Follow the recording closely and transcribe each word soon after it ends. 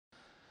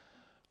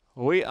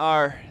We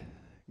are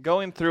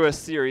going through a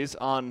series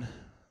on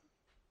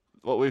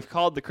what we've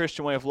called the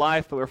Christian way of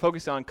life, but we're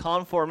focusing on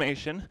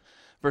conformation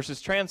versus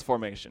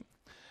transformation.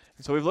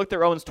 And so we've looked at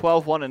Romans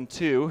 12, 1 and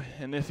 2,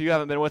 and if you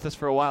haven't been with us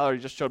for a while or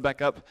you just showed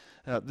back up,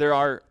 there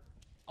are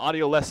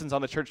audio lessons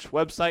on the church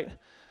website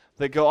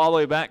that go all the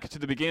way back to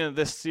the beginning of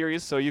this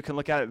series, so you can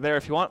look at it there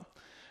if you want.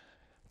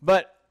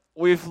 But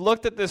we've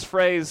looked at this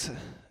phrase,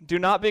 do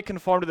not be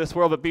conformed to this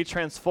world, but be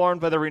transformed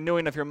by the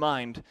renewing of your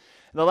mind.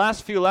 In the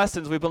last few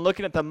lessons, we've been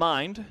looking at the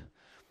mind,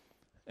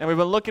 and we've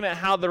been looking at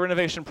how the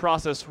renovation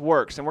process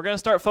works. And we're going to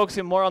start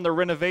focusing more on the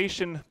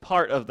renovation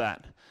part of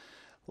that.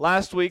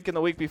 Last week and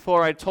the week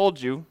before, I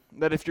told you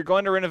that if you're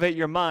going to renovate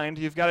your mind,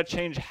 you've got to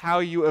change how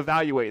you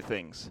evaluate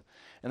things.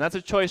 And that's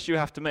a choice you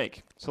have to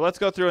make. So let's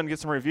go through and get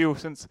some review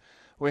since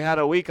we had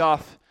a week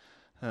off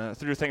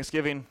through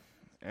Thanksgiving,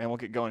 and we'll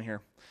get going here.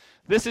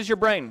 This is your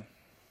brain,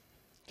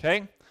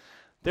 okay?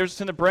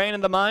 There's in the brain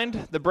and the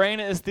mind. The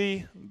brain is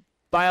the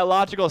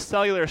biological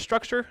cellular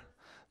structure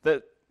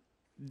that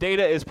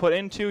data is put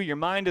into. Your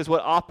mind is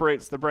what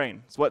operates the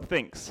brain. It's what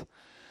thinks.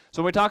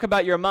 So when we talk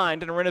about your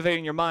mind and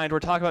renovating your mind, we're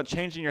talking about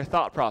changing your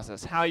thought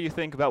process, how you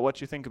think about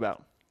what you think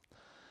about.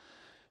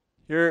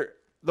 The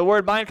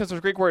word mind comes from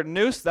the Greek word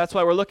nous. That's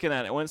why we're looking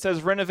at it. When it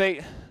says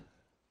renovate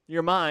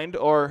your mind,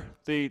 or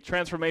the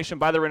transformation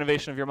by the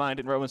renovation of your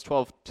mind in Romans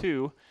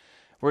 12:2,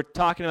 we're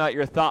talking about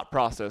your thought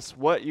process,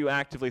 what you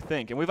actively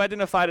think. And we've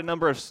identified a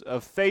number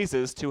of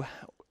phases to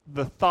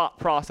the thought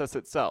process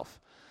itself.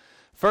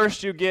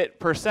 First, you get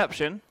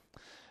perception,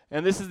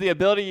 and this is the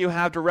ability you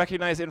have to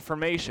recognize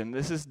information.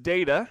 This is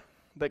data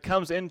that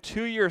comes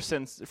into your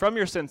from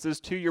your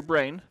senses to your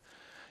brain.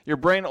 Your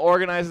brain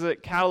organizes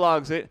it,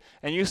 catalogs it,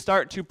 and you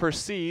start to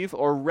perceive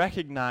or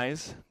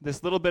recognize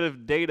this little bit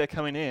of data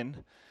coming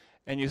in,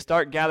 and you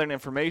start gathering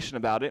information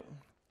about it.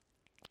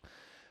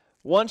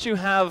 Once you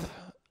have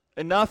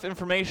enough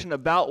information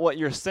about what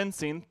you're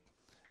sensing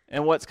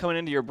and what's coming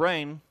into your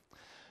brain,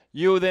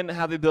 you then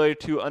have the ability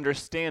to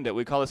understand it.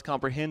 We call this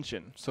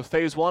comprehension. So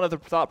phase one of the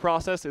thought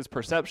process is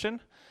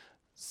perception.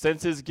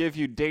 Senses give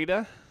you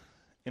data,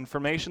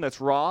 information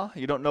that's raw.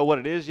 You don't know what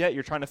it is yet.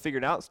 You're trying to figure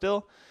it out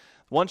still.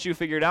 Once you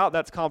figure it out,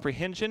 that's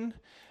comprehension,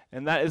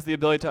 and that is the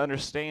ability to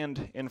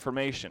understand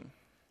information.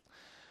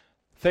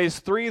 Phase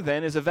three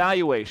then is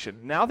evaluation.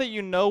 Now that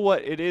you know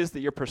what it is that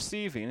you're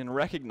perceiving and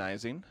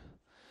recognizing,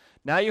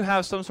 now you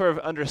have some sort of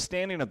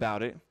understanding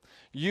about it,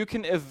 you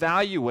can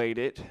evaluate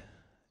it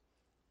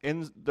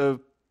in the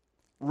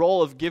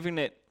role of giving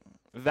it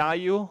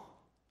value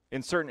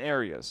in certain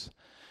areas.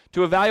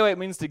 To evaluate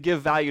means to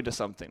give value to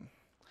something.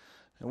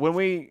 When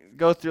we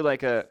go through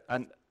like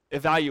an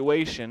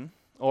evaluation,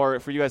 or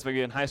for you guys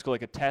maybe in high school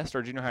like a test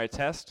or junior high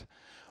test,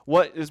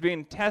 what is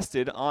being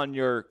tested on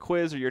your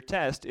quiz or your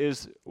test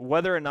is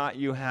whether or not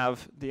you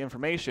have the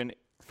information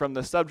from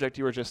the subject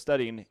you were just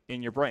studying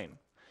in your brain.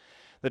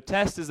 The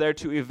test is there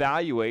to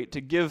evaluate, to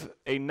give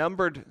a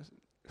numbered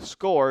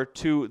score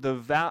to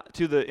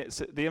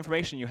the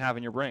information you have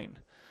in your brain.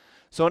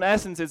 So in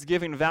essence, it's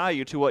giving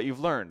value to what you've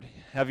learned.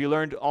 Have you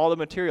learned all the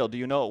material? Do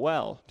you know it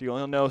well? Do you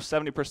only know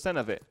 70%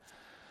 of it?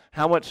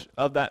 How much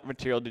of that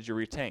material did you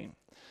retain?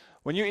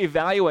 When you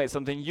evaluate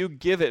something, you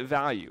give it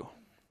value.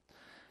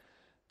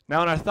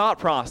 Now in our thought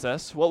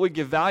process, what we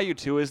give value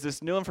to is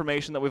this new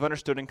information that we've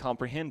understood and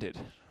comprehended.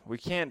 We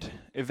can't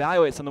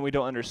evaluate something we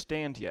don't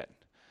understand yet.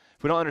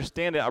 If we don't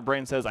understand it, our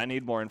brain says, I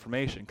need more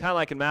information. Kind of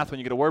like in math when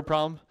you get a word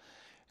problem,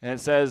 and it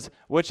says,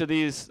 which of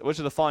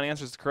the following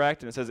answers is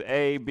correct? And it says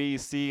A, B,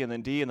 C, and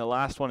then D, and the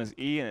last one is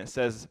E, and it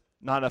says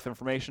not enough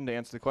information to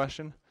answer the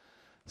question.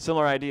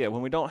 Similar idea.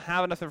 When we don't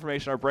have enough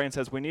information, our brain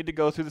says we need to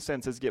go through the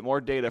senses, get more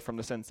data from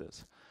the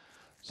senses.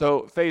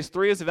 So phase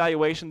three is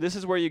evaluation. This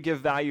is where you give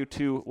value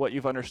to what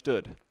you've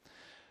understood.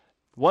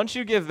 Once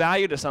you give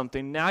value to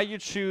something, now you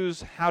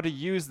choose how to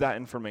use that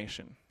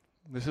information.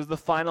 This is the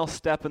final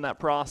step in that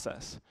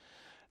process.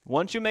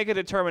 Once you make a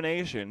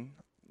determination,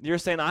 you're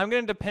saying, I'm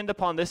going to depend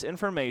upon this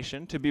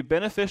information to be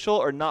beneficial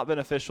or not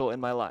beneficial in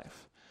my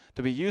life,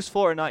 to be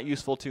useful or not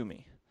useful to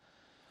me.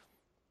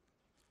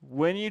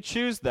 When you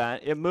choose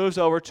that, it moves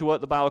over to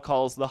what the Bible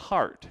calls the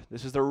heart.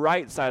 This is the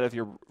right side of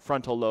your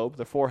frontal lobe,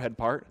 the forehead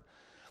part.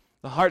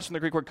 The heart's from the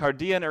Greek word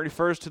kardia, and it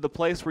refers to the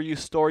place where you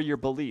store your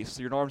beliefs,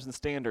 your norms and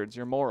standards,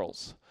 your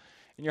morals.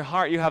 In your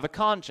heart, you have a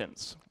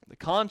conscience. The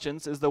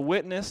conscience is the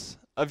witness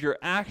of your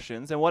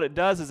actions, and what it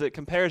does is it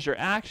compares your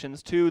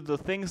actions to the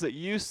things that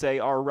you say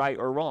are right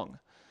or wrong.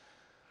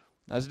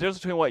 Now, there's a difference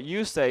between what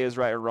you say is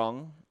right or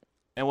wrong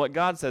and what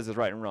God says is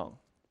right and wrong.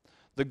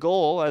 The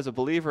goal as a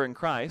believer in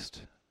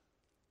Christ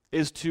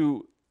is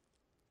to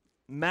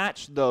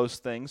match those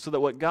things so that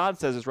what God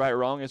says is right or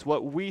wrong is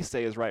what we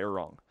say is right or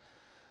wrong.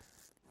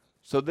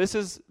 So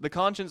the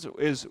conscience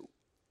is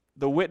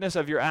the witness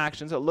of your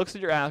actions. It looks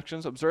at your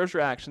actions, observes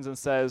your actions, and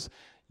says,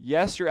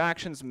 yes, your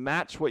actions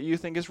match what you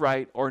think is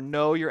right, or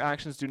no, your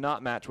actions do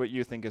not match what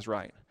you think is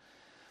right.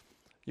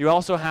 You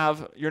also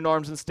have your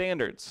norms and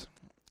standards.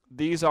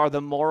 These are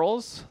the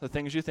morals, the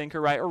things you think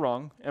are right or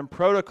wrong, and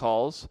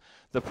protocols,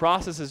 the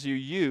processes you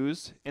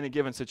use in a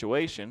given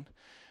situation.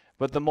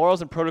 but the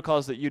morals and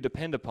protocols that you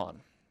depend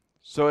upon.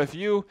 So if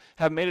you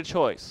have made a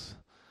choice,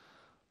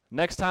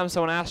 next time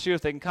someone asks you if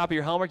they can copy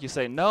your homework, you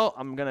say, no,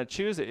 I'm going to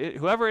choose it.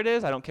 Whoever it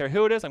is, I don't care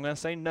who it is, I'm going to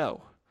say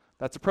no.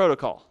 That's a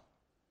protocol.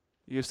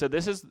 You said,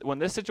 when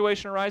this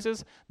situation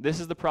arises,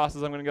 this is the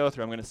process I'm going to go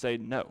through. I'm going to say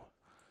no.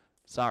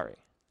 Sorry.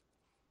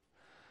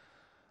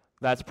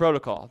 That's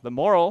protocol. The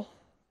moral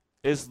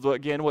is,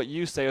 again, what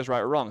you say is right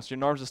or wrong. So your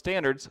norms and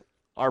standards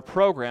are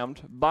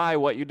programmed by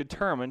what you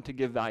determine to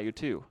give value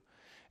to.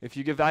 If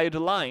you give value to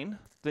lying,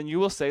 then you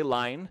will say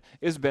lying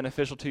is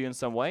beneficial to you in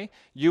some way.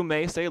 You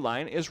may say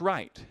lying is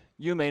right.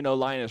 You may know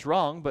lying is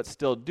wrong, but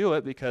still do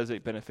it because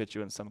it benefits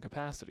you in some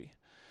capacity.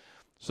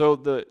 So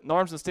the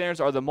norms and standards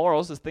are the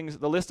morals,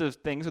 the list of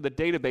things or the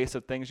database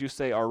of things you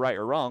say are right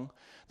or wrong.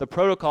 The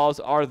protocols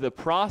are the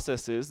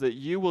processes that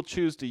you will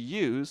choose to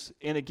use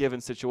in a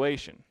given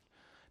situation.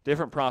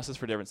 Different process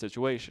for different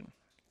situation.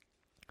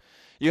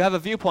 You have a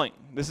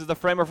viewpoint. This is the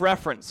frame of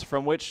reference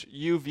from which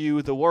you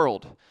view the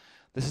world.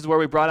 This is where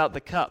we brought out the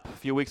cup a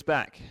few weeks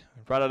back.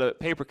 We brought out a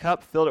paper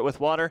cup, filled it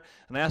with water,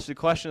 and I asked you the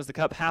question, is the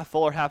cup half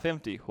full or half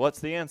empty? What's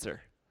the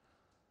answer?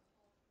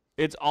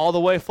 It's all the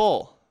way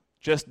full,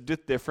 just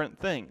different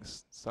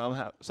things. Some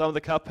of the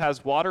cup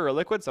has water or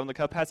liquid, some of the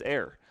cup has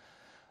air.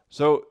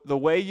 So the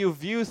way you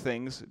view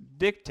things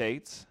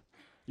dictates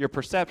your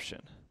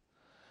perception.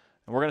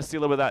 And we're going to see a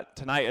little bit of that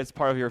tonight as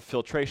part of your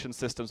filtration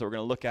systems that we're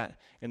going to look at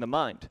in the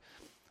mind.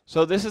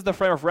 So this is the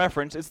frame of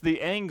reference. It's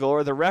the angle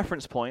or the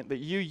reference point that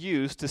you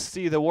use to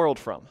see the world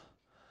from.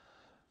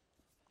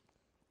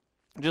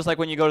 Just like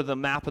when you go to the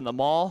map in the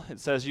mall,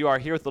 it says you are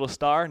here with a little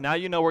star. Now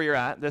you know where you're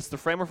at. That's the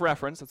frame of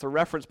reference. It's a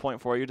reference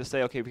point for you to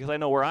say, okay, because I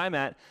know where I'm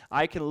at,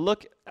 I can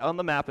look on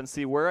the map and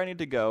see where I need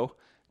to go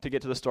to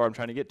get to the store I'm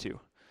trying to get to.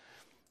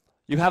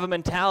 You have a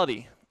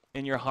mentality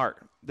in your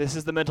heart. This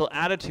is the mental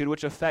attitude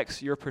which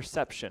affects your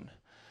perception.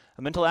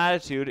 A mental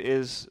attitude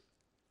is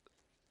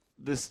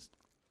this.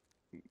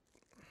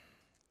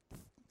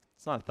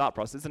 It's not a thought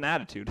process, it's an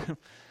attitude.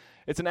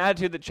 It's an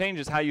attitude that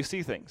changes how you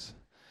see things.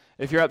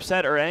 If you're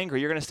upset or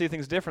angry, you're going to see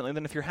things differently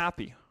than if you're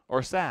happy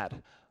or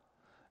sad.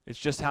 It's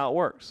just how it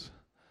works.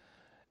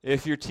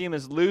 If your team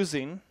is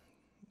losing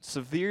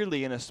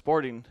severely in a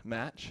sporting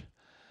match,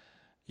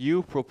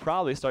 you will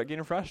probably start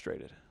getting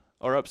frustrated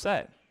or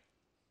upset.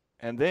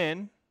 And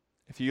then,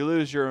 if you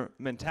lose your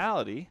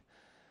mentality,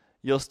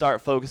 you'll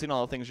start focusing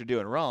on the things you're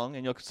doing wrong,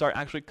 and you'll start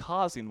actually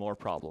causing more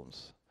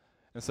problems,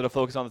 instead of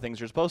focusing on the things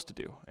you're supposed to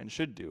do and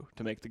should do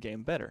to make the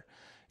game better.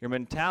 Your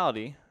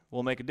mentality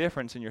will make a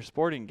difference in your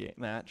sporting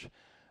match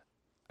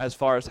as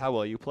far as how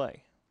well you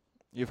play.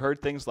 You've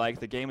heard things like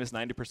the game is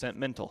 90%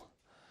 mental.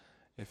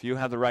 If you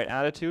have the right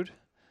attitude,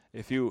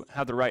 if you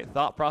have the right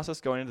thought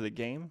process going into the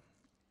game,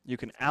 you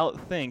can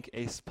outthink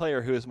a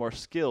player who is more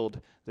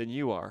skilled than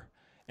you are,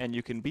 and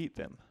you can beat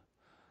them.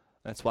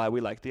 That's why we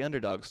like the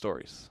underdog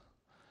stories.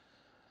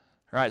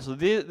 All right, so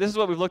this is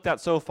what we've looked at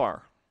so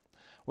far.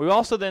 We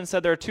also then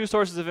said there are two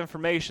sources of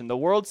information, the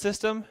world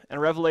system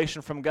and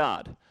revelation from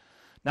God.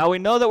 Now we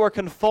know that we're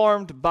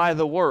conformed by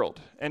the world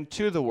and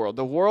to the world.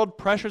 The world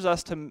pressures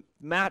us to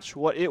match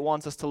what it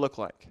wants us to look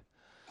like.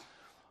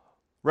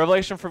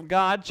 Revelation from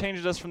God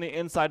changes us from the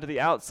inside to the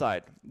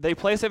outside. They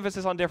place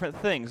emphasis on different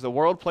things. The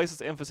world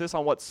places emphasis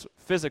on what's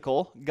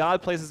physical.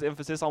 God places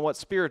emphasis on what's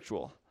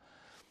spiritual.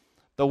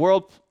 The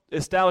world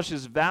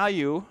establishes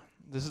value,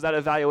 this is that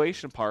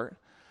evaluation part,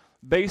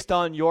 based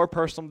on your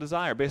personal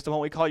desire, based on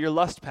what we call your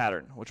lust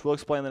pattern, which we'll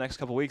explain in the next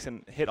couple of weeks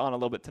and hit on a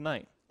little bit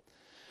tonight.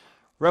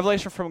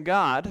 Revelation from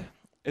God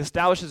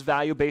establishes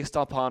value based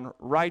upon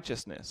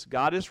righteousness.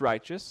 God is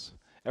righteous.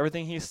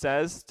 Everything he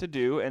says to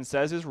do and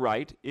says is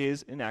right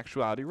is in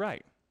actuality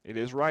right. It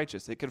is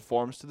righteous. It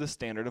conforms to the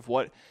standard of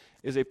what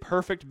is a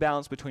perfect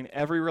balance between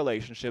every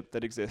relationship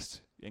that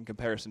exists in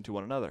comparison to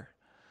one another.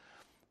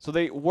 So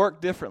they work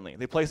differently.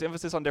 They place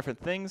emphasis on different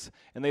things,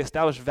 and they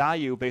establish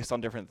value based on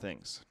different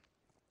things.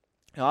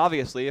 Now,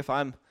 obviously, if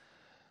I'm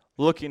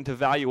looking to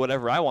value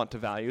whatever I want to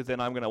value,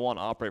 then I'm going to want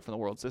to operate from the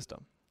world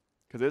system.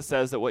 Because it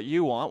says that what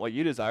you want, what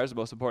you desire is the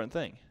most important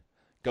thing.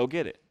 Go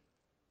get it.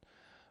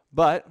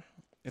 But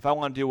if I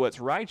want to do what's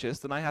righteous,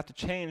 then I have to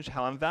change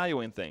how I'm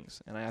valuing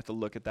things. And I have to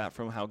look at that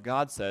from how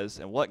God says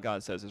and what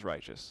God says is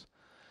righteous.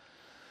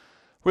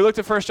 We looked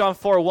at 1 John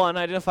 4:1,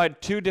 identified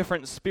two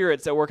different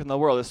spirits that work in the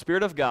world. The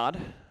Spirit of God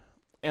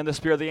and the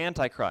spirit of the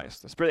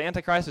Antichrist. The spirit of the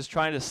Antichrist is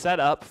trying to set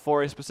up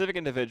for a specific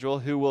individual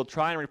who will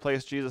try and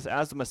replace Jesus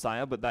as the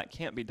Messiah, but that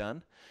can't be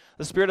done.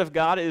 The Spirit of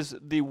God is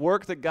the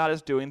work that God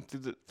is doing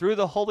through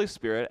the Holy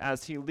Spirit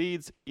as he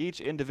leads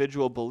each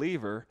individual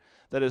believer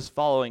that is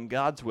following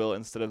God's will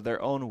instead of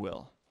their own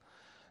will.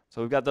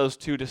 So we've got those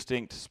two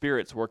distinct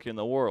spirits working in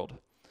the world.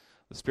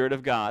 The Spirit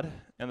of God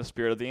and the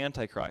spirit of the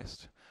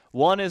Antichrist.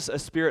 One is a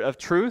spirit of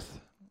truth,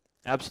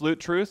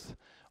 absolute truth.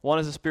 One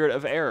is a spirit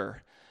of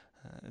error.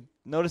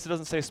 Notice it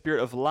doesn't say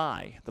spirit of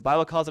lie. The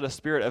Bible calls it a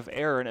spirit of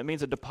error, and it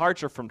means a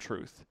departure from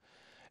truth.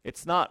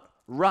 It's not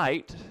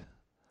right,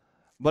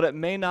 but it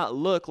may not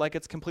look like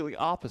it's completely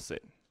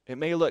opposite. It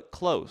may look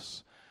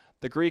close.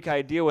 The Greek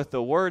idea with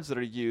the words that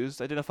are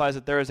used identifies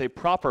that there is a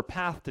proper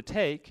path to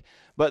take,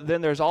 But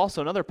then there's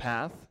also another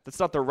path that's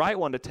not the right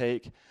one to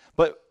take,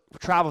 but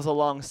travels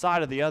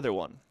alongside of the other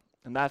one.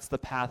 And that's the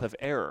path of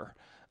error,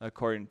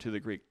 according to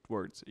the Greek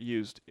words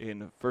used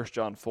in 1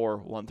 John 4,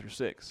 1 through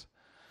 6.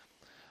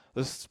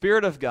 The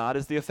Spirit of God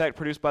is the effect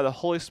produced by the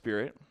Holy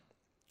Spirit,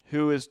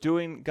 who is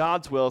doing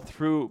God's will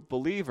through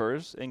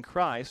believers in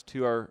Christ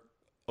who are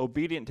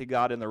obedient to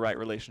God in the right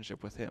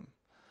relationship with Him.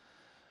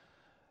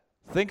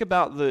 Think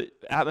about the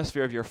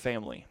atmosphere of your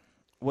family.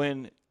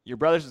 When your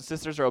brothers and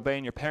sisters are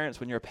obeying your parents,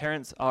 when your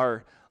parents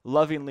are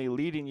lovingly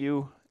leading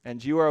you,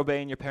 and you are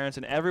obeying your parents,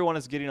 and everyone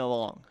is getting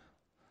along.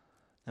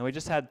 And we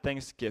just had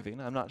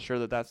Thanksgiving. I'm not sure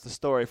that that's the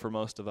story for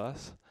most of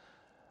us.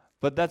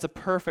 But that's a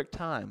perfect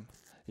time.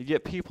 You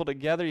get people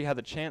together, you have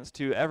the chance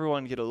to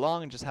everyone get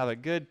along and just have a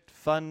good,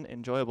 fun,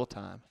 enjoyable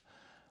time.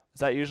 Is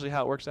that usually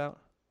how it works out?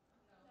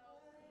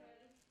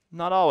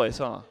 Not always,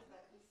 huh?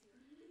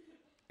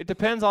 It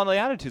depends on the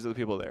attitudes of the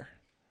people there.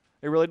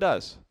 It really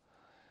does.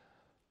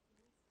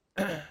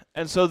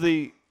 And so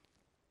the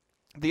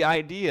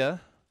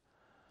idea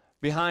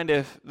behind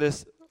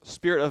this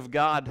Spirit of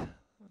God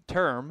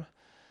term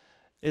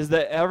is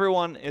that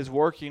everyone is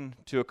working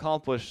to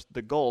accomplish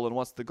the goal. And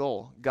what's the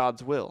goal?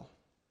 God's will.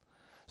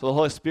 So the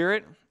Holy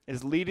Spirit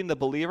is leading the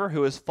believer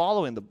who is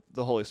following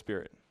the Holy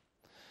Spirit.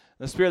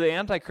 The spirit of the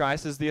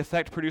Antichrist is the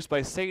effect produced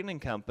by Satan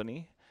and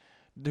company,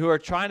 who are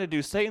trying to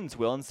do Satan's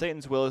will, and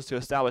Satan's will is to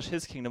establish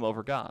his kingdom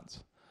over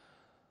God's.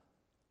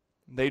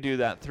 They do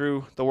that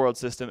through the world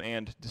system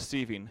and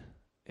deceiving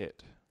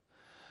it.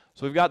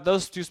 So we've got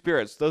those two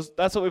spirits.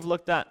 That's what we've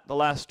looked at the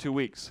last 2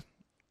 weeks.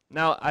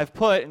 Now, I've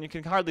put, and you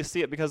can hardly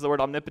see it because of the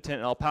word omnipotent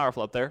and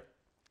all-powerful up there,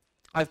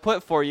 I've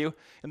put for you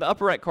in the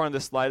upper right corner of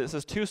this slide, it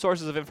says 2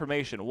 sources of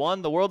information.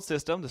 1, the world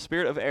system, the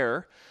spirit of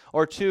error,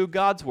 or 2,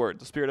 God's word,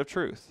 the spirit of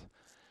truth.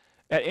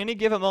 At any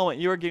given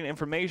moment, you are getting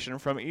information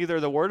from either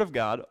the word of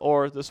God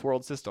or this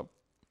world system.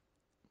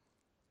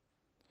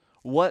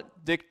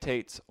 What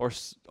dictates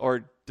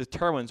or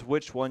determines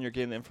which one you're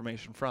getting the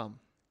information from?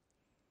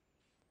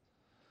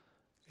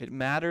 It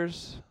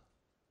matters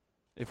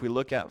if we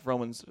look at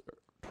Romans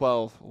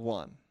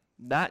 12:1.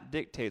 That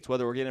dictates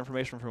whether we're getting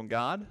information from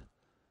God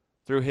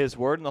through His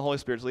Word and the Holy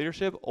Spirit's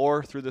leadership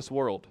or through this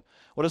world.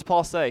 What does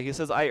Paul say? He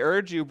says, I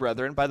urge you,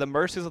 brethren, by the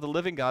mercies of the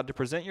living God, to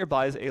present your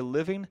bodies a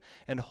living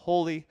and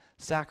holy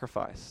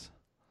sacrifice,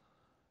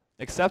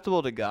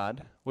 acceptable to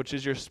God, which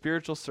is your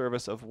spiritual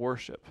service of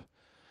worship.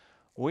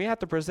 We have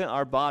to present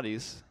our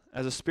bodies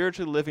as a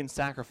spiritually living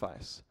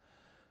sacrifice.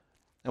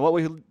 And what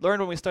we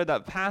learned when we studied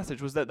that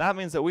passage was that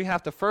means that we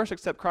have to first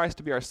accept Christ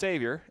to be our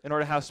Savior in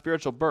order to have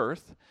spiritual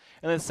birth.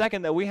 And then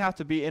second, that we have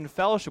to be in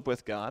fellowship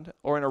with God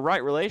or in a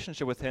right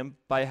relationship with Him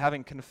by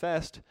having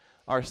confessed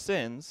our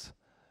sins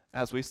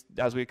as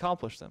we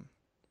accomplish them.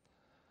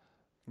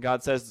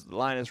 God says the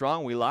line is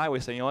wrong. We lie. We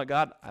say, you know what,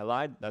 God, I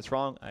lied. That's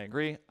wrong. I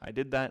agree. I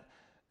did that.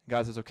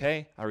 God says,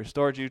 okay, I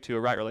restored you to a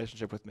right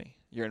relationship with me.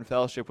 You're in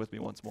fellowship with me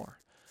once more.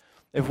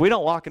 If we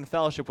don't walk in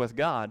fellowship with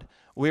God,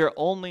 we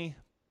only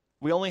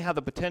have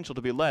the potential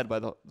to be led by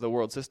the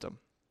world system.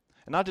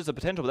 And not just the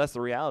potential, but that's the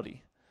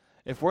reality.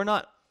 If we're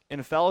not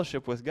in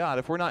fellowship with God,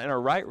 if we're not in a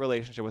right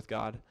relationship with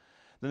God,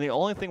 then the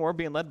only thing we're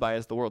being led by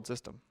is the world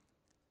system.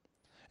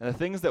 And the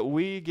things that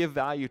we give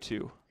value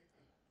to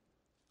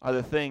are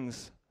the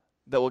things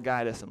that will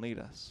guide us and lead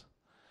us.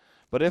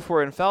 But if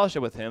we're in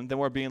fellowship with Him, then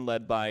we're being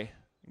led by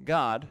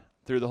God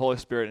through the Holy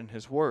Spirit and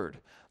His Word.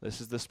 This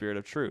is the Spirit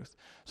of truth.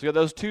 So you got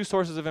those 2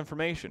 sources of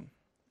information.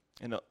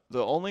 And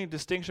the only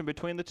distinction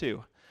between the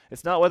two,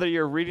 it's not whether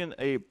you're reading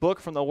a book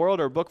from the world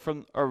or a book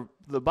from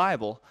the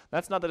Bible.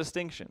 That's not the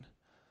distinction.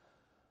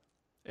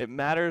 It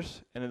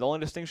matters, and the only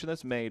distinction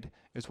that's made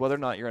is whether or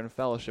not you're in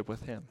fellowship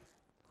with Him.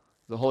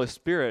 The Holy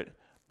Spirit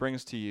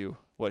brings to you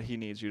what He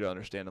needs you to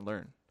understand and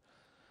learn.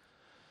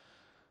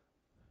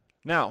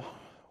 Now,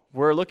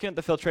 we're looking at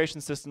the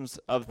filtration systems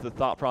of the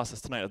thought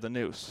process tonight, of the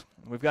nous.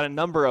 We've got a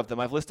number of them.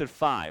 I've listed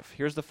 5.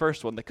 Here's the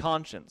first one, the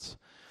conscience.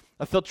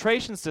 A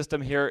filtration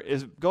system here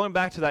is going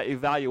back to that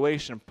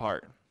evaluation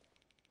part.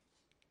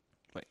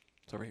 Wait,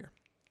 it's over here.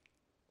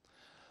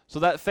 So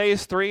that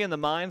phase 3 in the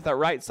mind, that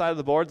right side of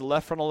the board, the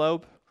left frontal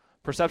lobe,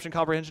 perception,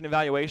 comprehension,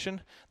 evaluation,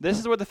 this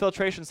is where the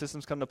filtration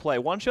systems come to play.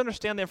 Once you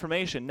understand the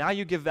information, now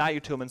you give value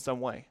to them in some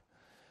way.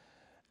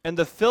 And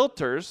the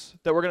filters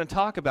that we're going to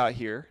talk about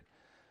here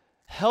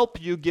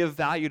help you give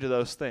value to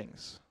those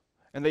things.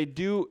 And they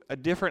do a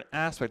different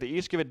aspect. They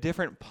each give a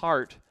different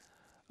part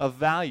of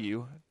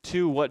value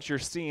to what you're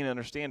seeing and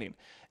understanding.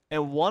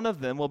 And one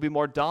of them will be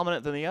more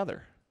dominant than the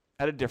other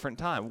at a different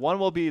time. One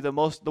will be the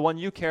one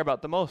you care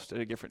about the most at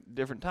a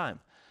different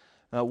time.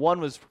 One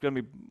was going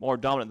to be more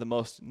dominant the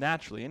most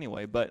naturally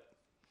anyway, but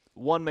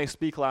one may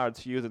speak louder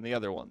to you than the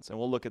other ones. And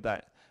we'll look at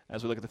that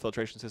as we look at the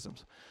filtration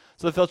systems.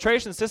 So the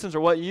filtration systems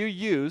are what you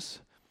use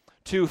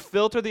to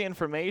filter the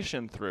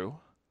information through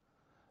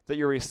that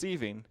you're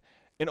receiving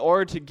in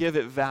order to give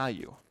it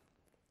value.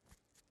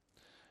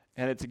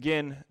 And it's,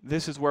 again,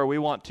 this is where we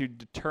want to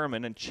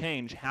determine and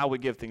change how we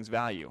give things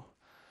value.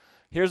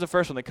 Here's the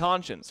first one, the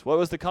conscience. What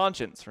was the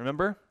conscience?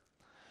 Remember?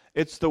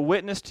 It's the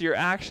witness to your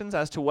actions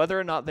as to whether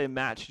or not they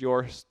match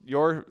your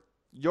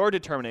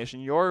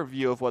determination, your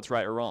view of what's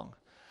right or wrong.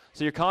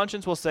 So your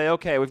conscience will say,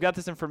 okay, we've got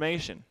this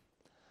information.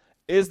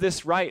 Is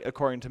this right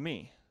according to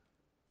me?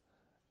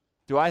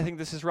 Do I think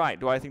this is right?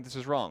 Do I think this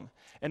is wrong?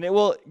 And it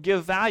will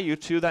give value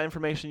to that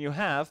information you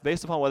have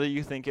based upon whether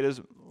you think it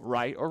is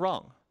right or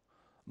wrong,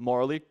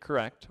 morally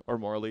correct or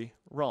morally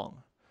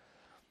wrong.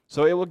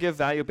 So it will give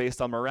value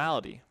based on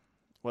morality,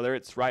 whether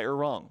it's right or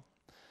wrong.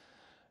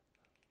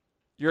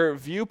 Your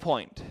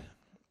viewpoint,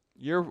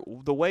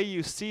 the way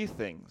you see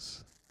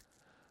things,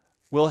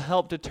 will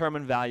help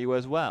determine value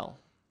as well.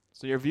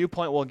 So your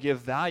viewpoint will give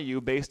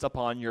value based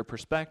upon your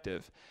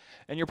perspective.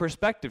 And your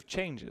perspective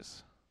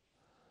changes.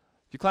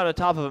 If you climb to the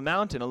top of a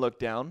mountain and look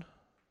down,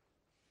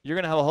 you're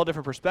going to have a whole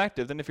different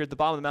perspective than if you're at the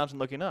bottom of the mountain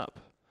looking up.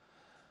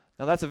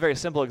 Now that's a very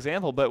simple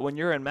example, but when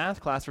you're in math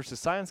class versus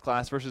science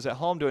class versus at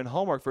home doing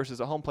homework versus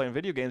at home playing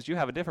video games, you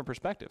have a different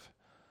perspective.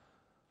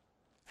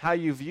 How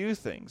you view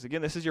things.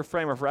 Again, this is your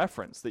frame of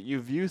reference that you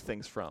view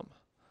things from.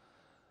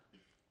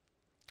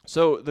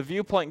 So the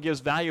viewpoint gives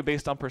value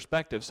based on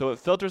perspective. So it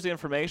filters the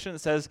information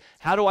and says,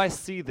 how do I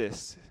see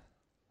this?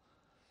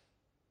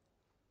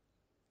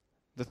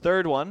 The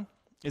third one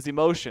is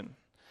emotion.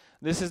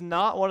 This is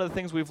not one of the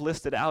things we've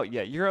listed out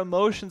yet. Your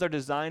emotions are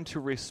designed to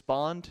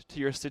respond to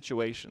your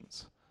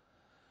situations.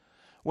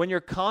 When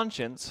your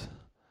conscience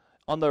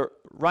on the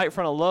right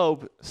frontal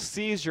lobe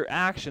sees your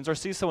actions or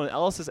sees someone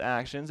else's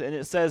actions and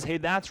it says, hey,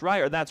 that's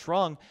right or that's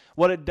wrong,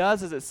 what it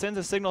does is it sends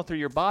a signal through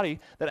your body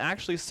that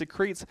actually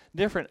secretes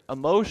different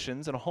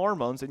emotions and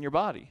hormones in your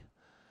body.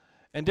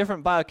 And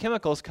different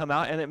biochemicals come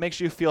out and it makes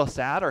you feel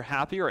sad or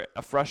happy or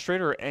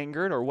frustrated or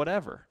angered or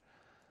whatever,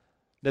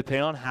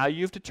 depending on how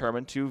you've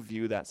determined to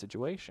view that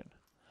situation.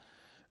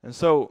 And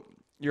so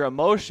your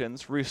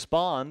emotions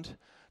respond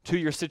to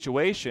your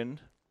situation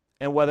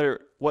and whether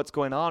what's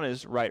going on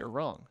is right or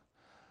wrong.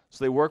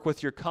 So they work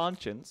with your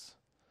conscience,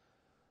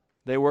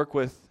 they work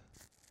with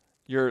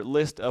your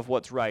list of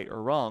what's right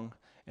or wrong,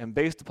 and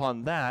based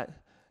upon that,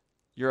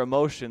 your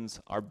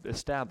emotions are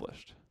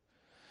established.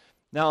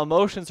 Now,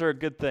 emotions are a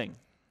good thing.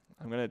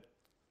 I'm going to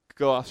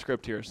go off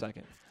script here a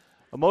second.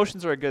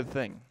 Emotions are a good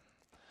thing,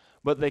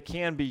 but they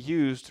can be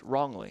used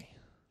wrongly.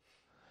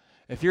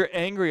 If you're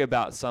angry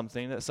about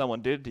something that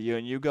someone did to you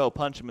and you go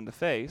punch them in the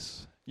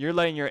face, you're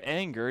letting your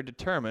anger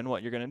determine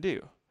what you're going to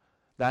do.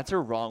 That's a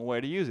wrong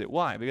way to use it.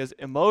 Why? Because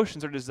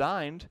emotions are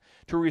designed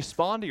to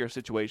respond to your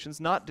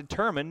situations, not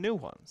determine new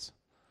ones.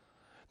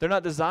 They're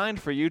not designed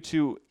for you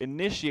to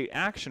initiate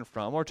action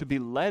from or to be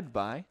led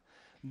by.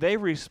 They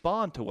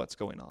respond to what's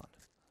going on.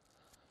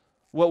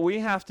 What we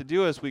have to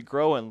do as we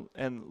grow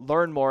and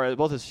learn more,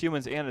 both as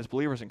humans and as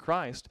believers in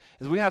Christ,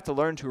 is we have to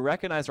learn to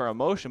recognize our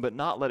emotion but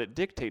not let it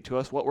dictate to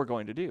us what we're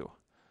going to do.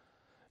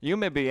 You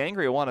may be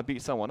angry or want to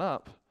beat someone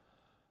up,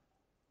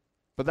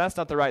 but that's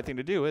not the right thing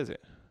to do, is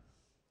it?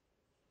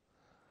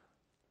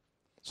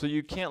 So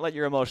you can't let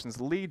your emotions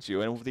lead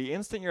you. And the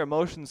instant your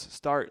emotions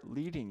start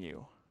leading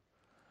you,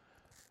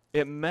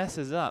 it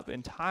messes up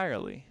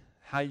entirely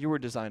how you were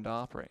designed to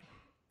operate.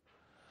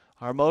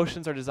 Our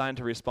emotions are designed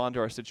to respond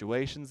to our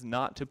situations,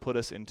 not to put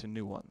us into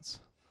new ones.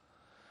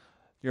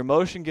 Your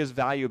emotion gives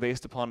value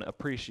based upon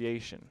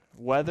appreciation,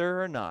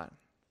 whether or not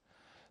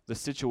the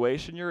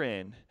situation you're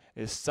in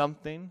is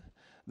something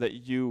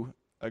that you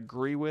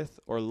agree with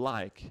or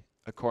like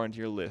according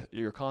to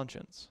your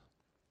conscience.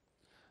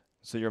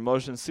 So your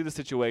emotions see the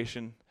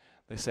situation,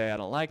 they say, I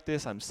don't like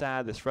this, I'm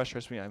sad, this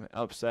frustrates me, I'm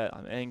upset,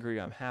 I'm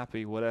angry, I'm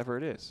happy, whatever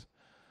it is.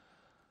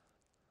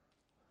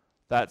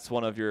 That's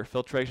one of your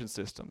filtration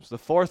systems. The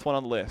fourth one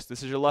on the list,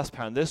 this is your lust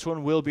pattern. This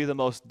one will be the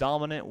most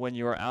dominant when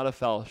you are out of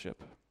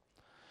fellowship.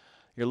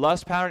 Your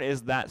lust pattern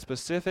is that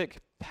specific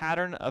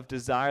pattern of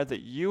desire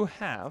that you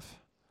have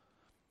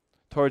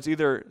towards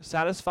either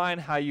satisfying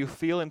how you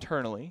feel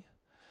internally,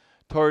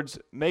 towards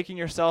making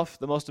yourself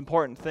the most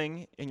important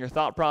thing in your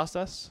thought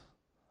process,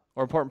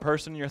 or important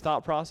person in your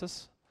thought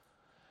process,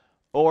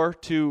 or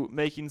to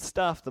making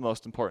stuff the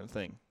most important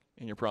thing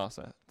in your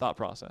thought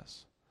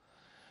process.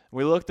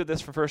 We looked at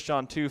this from 1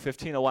 John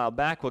 2:15 a while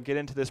back. We'll get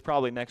into this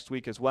probably next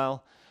week as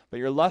well. But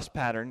your lust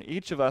pattern,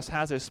 each of us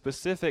has a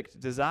specific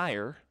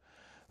desire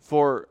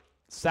for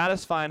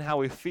satisfying how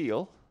we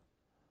feel,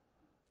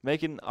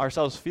 making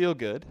ourselves feel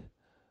good,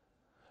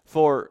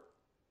 for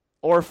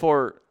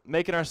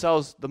making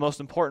ourselves the most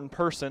important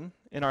person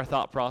in our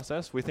thought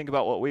process. We think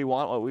about what we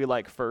want, what we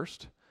like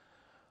first,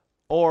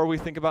 or we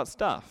think about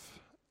stuff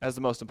as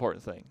the most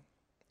important thing.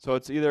 So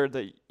it's either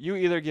that you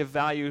either give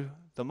value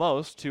the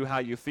most to how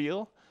you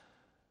feel,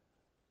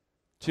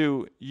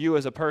 to you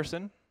as a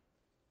person,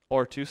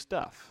 or to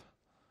stuff.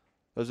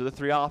 Those are the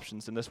three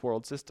options in this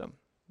world system.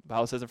 The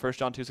Bible says in 1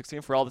 John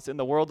 2:16, for all that's in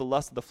the world, the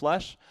lust of the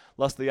flesh,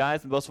 lust of the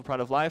eyes, and the boastful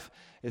pride of life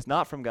is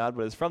not from God,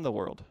 but is from the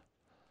world.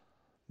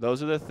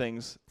 Those are the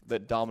things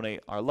that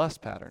dominate our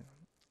lust pattern.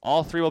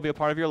 All three will be a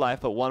part of your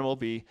life, but one will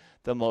be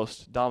the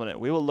most dominant.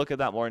 We will look at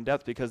that more in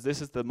depth because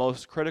this is the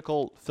most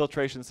critical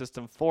filtration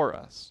system for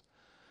us.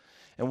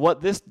 And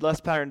what this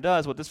lust pattern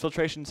does, what this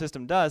filtration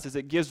system does, is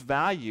it gives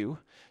value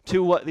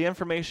to what the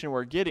information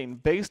we're getting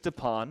based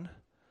upon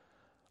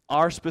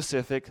our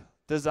specific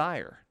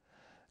desire.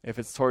 If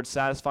it's towards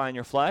satisfying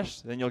your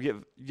flesh, then you'll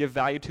give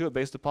value to it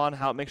based upon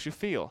how it makes you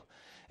feel.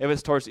 If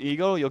it's towards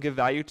ego, you'll give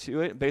value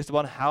to it based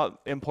upon how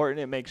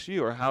important it makes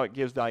you or how it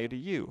gives value to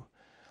you.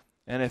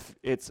 And if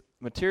it's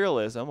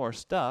materialism or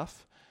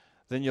stuff,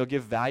 then you'll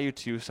give value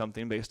to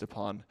something based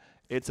upon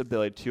its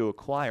ability to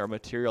acquire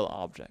material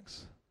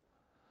objects.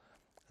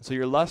 So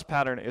your lust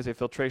pattern is a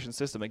filtration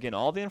system. Again,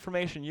 all the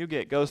information you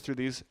get goes through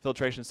these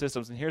filtration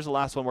systems. And here's the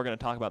last one we're going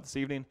to talk about this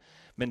evening,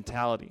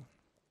 mentality.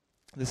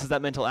 This is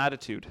that mental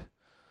attitude.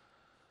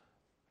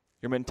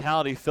 Your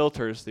mentality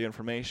filters the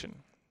information.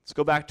 Let's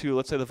go back to,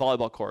 let's say, the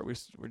volleyball court.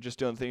 We're just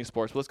doing theme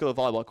sports, but let's go to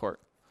the volleyball court.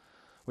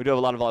 We do have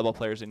a lot of volleyball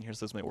players in here,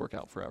 so this may work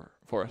out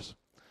for us.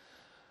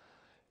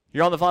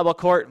 You're on the volleyball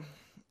court.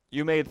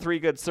 You made 3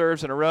 good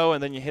serves in a row,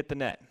 and then you hit the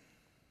net.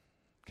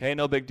 Okay,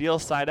 no big deal.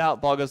 Side out,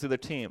 ball goes to the other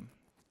team.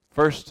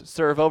 First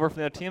serve over from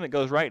the other team, it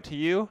goes right to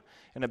you,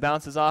 and it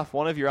bounces off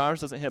one of your arms,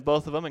 doesn't hit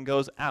both of them, and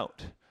goes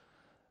out.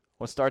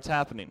 What starts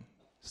happening?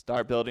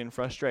 Start building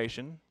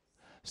frustration.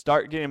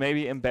 Start getting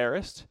maybe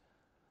embarrassed,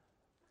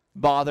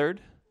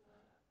 bothered,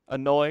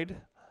 annoyed.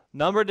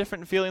 Number of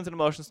different feelings and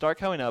emotions start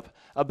coming up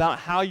about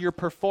how you're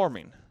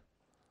performing,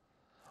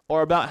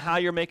 or about how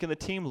you're making the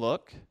team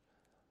look,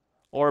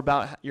 or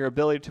about your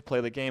ability to play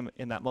the game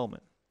in that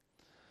moment.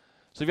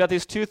 So you've got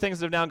these 2 things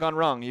that have now gone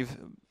wrong. You've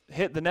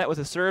hit the net with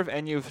a serve,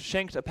 and you've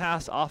shanked a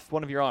pass off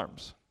one of your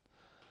arms.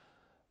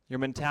 Your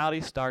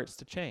mentality starts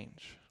to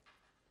change.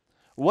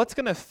 What's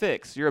going to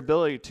fix your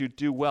ability to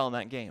do well in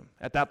that game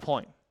at that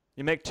point?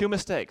 You make 2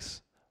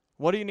 mistakes.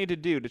 What do you need to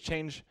do to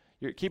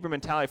keep your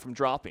mentality from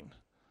dropping?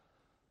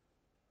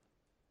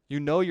 You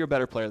know you're a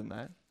better player than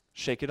that.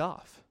 Shake it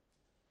off.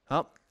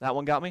 Oh, that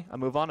one got me. I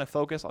move on. I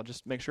focus. I'll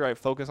just make sure I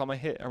focus on my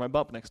hit or my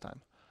bump next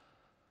time.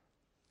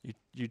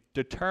 You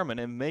determine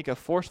and make a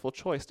forceful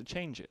choice to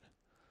change it.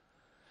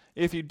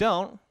 If you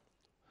don't,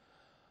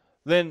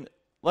 then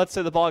let's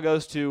say the ball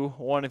goes to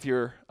one of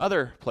your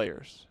other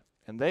players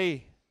and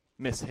they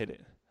mishit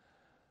it.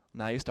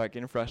 Now you start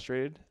getting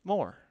frustrated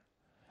more.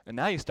 And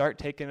now you start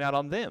taking it out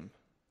on them,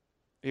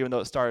 even though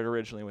it started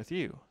originally with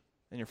you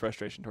and your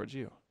frustration towards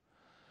you.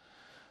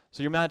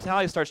 So your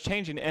mentality starts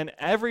changing, and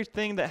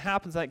everything that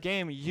happens in that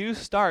game, you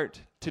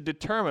start to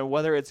determine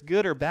whether it's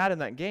good or bad in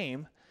that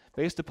game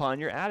based upon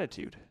your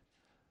attitude.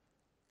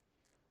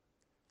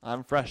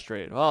 I'm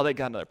frustrated. Oh, they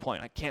got another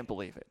point. I can't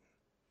believe it.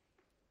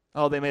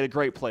 Oh, they made a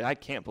great play. I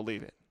can't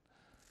believe it.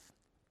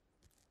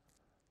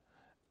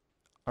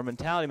 Our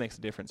mentality makes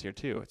a difference here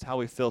too. It's how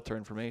we filter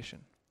information.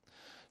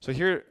 So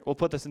here, we'll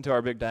put this into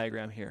our big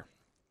diagram here.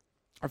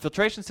 Our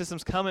filtration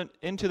systems come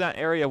into that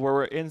area where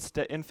we're in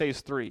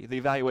phase 3, the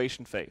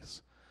evaluation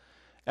phase.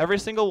 Every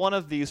single one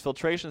of these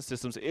filtration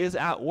systems is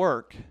at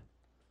work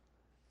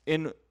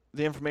in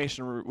the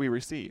information we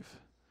receive.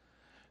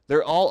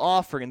 They're all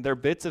offering their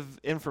bits of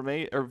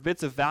information or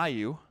bits of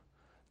value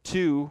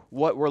to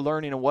what we're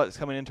learning and what's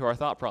coming into our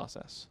thought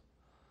process.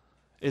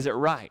 Is it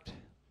right?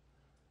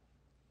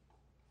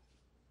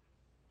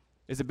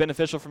 Is it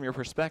beneficial from your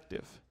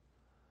perspective?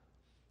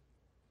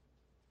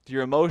 Do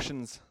your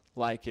emotions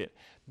like it?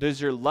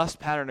 Does your lust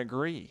pattern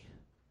agree?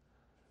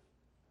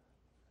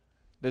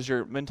 Does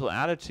your mental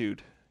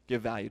attitude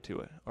give value to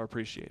it or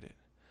appreciate it?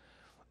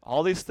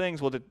 All these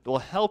things will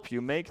help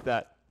you make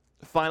that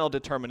final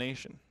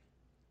determination.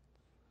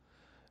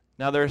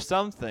 Now, there are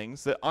some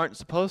things that aren't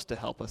supposed to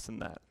help us in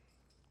that.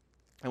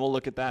 And we'll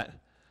look at that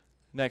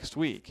next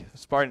week,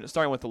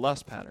 starting with the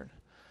lust pattern.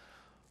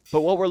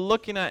 But what we're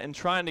looking at and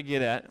trying to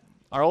get at,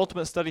 our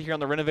ultimate study here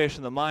on the renovation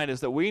of the mind, is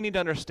that we need to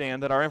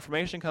understand that our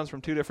information comes from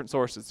 2 different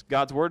sources,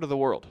 God's word or the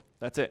world.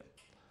 That's it.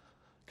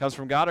 It comes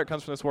from God or it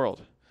comes from this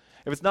world.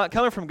 If it's not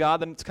coming from God,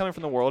 then it's coming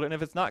from the world. And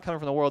if it's not coming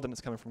from the world, then it's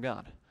coming from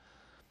God.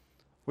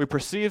 We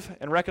perceive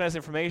and recognize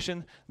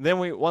information. Then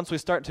once we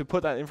start to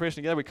put that information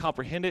together, we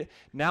comprehend it.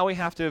 Now we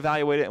have to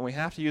evaluate it, and we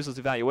have to use those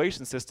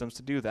evaluation systems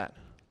to do that.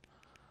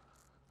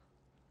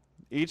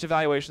 Each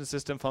evaluation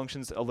system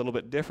functions a little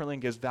bit differently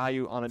and gives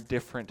value on a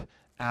different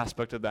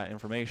aspect of that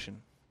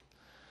information.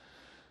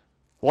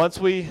 Once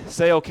we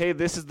say, okay,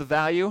 this is the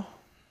value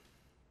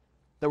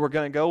that we're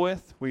going to go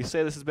with, we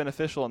say this is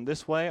beneficial in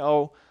this way.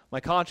 Oh,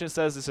 my conscience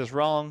says this is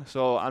wrong,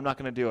 so I'm not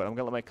going to do it. I'm going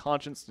to let my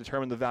conscience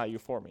determine the value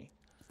for me.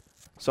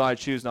 So I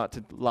choose not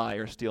to lie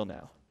or steal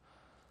now.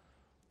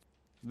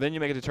 Then you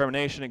make a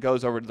determination. It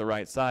goes over to the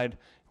right side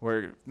where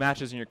it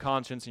matches in your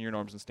conscience and your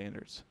norms and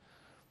standards.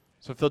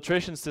 So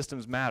filtration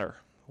systems matter.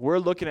 We're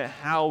looking at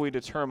how we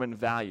determine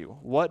value.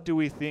 What do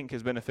we think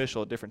is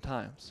beneficial at different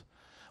times?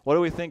 What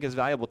do we think is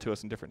valuable to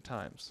us in different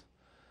times?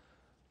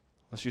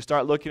 Once you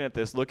start looking at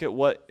this, look at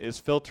what is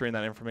filtering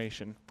that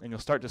information, and you'll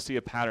start to see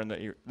a pattern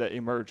that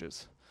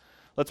emerges.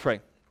 Let's pray.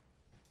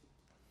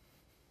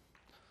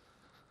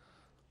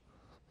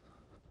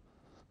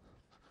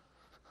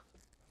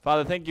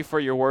 Father, thank you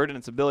for your word and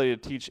its ability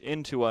to teach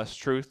into us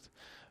truth.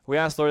 We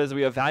ask, Lord, as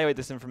we evaluate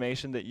this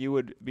information, that you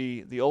would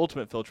be the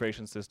ultimate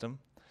filtration system,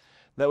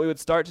 that we would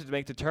start to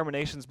make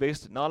determinations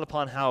based not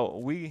upon how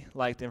we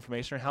like the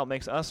information or how it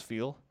makes us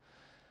feel,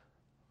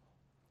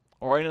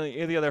 or any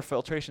of the other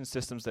filtration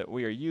systems that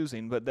we are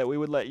using, but that we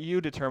would let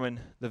you determine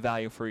the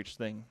value for each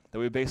thing, that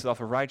we base it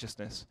off of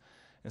righteousness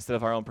instead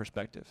of our own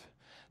perspective.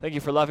 Thank you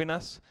for loving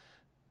us,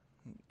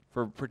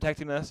 for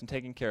protecting us and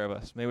taking care of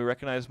us. May we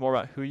recognize more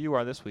about who you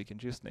are this week. In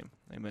Jesus' name,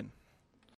 amen.